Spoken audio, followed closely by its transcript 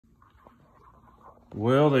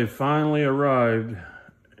Well, they finally arrived,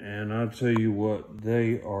 and I'll tell you what,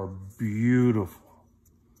 they are beautiful.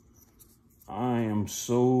 I am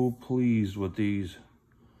so pleased with these.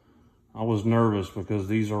 I was nervous because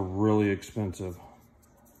these are really expensive.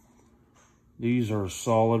 These are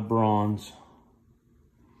solid bronze,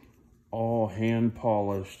 all hand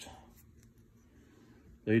polished.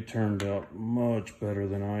 They turned out much better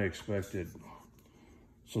than I expected.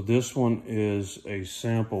 So this one is a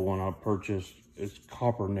sample one I purchased. It's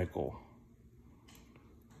copper nickel.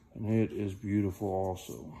 And it is beautiful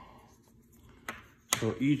also.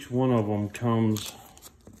 So each one of them comes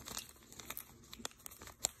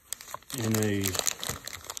in a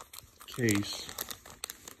case,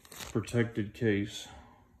 protected case.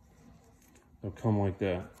 They'll come like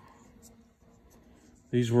that.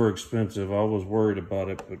 These were expensive. I was worried about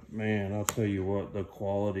it, but man, I'll tell you what, the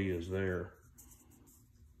quality is there.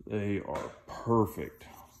 They are perfect.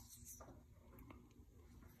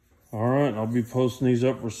 All right, I'll be posting these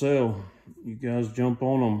up for sale. You guys jump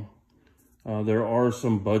on them. There are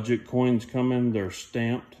some budget coins coming. They're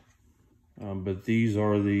stamped, but these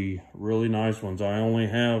are the really nice ones. I only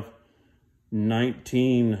have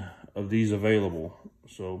 19 of these available.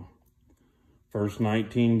 So first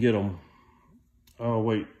 19 get them. Oh,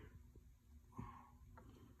 wait.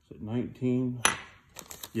 Is it 19?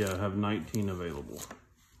 Yeah, I have 19 available.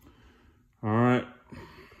 All right.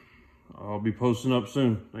 I'll be posting up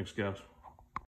soon. Thanks, guys.